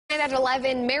And at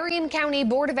 11, Marion County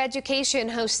Board of Education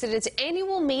hosted its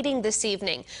annual meeting this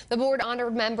evening. The board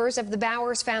honored members of the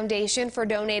Bowers Foundation for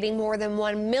donating more than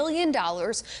 $1 million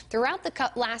throughout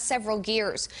the last several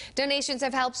years. Donations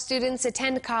have helped students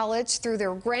attend college through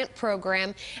their grant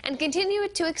program and continue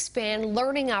to expand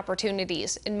learning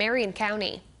opportunities in Marion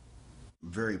County.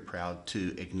 Very proud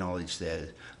to acknowledge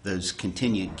those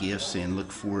continued gifts and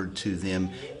look forward to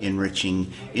them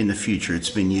enriching in the future.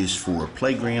 It's been used for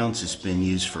playgrounds, it's been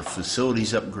used for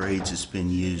facilities upgrades, it's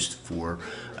been used for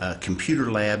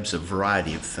computer labs, a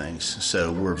variety of things.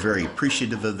 So we're very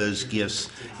appreciative of those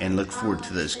gifts and look forward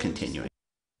to those continuing.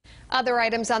 Other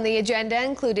items on the agenda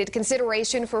included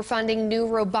consideration for funding new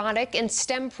robotic and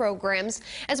STEM programs,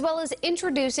 as well as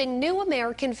introducing new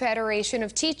American Federation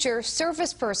of Teacher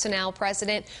Service Personnel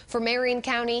president for Marion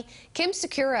County, Kim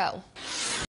Securo.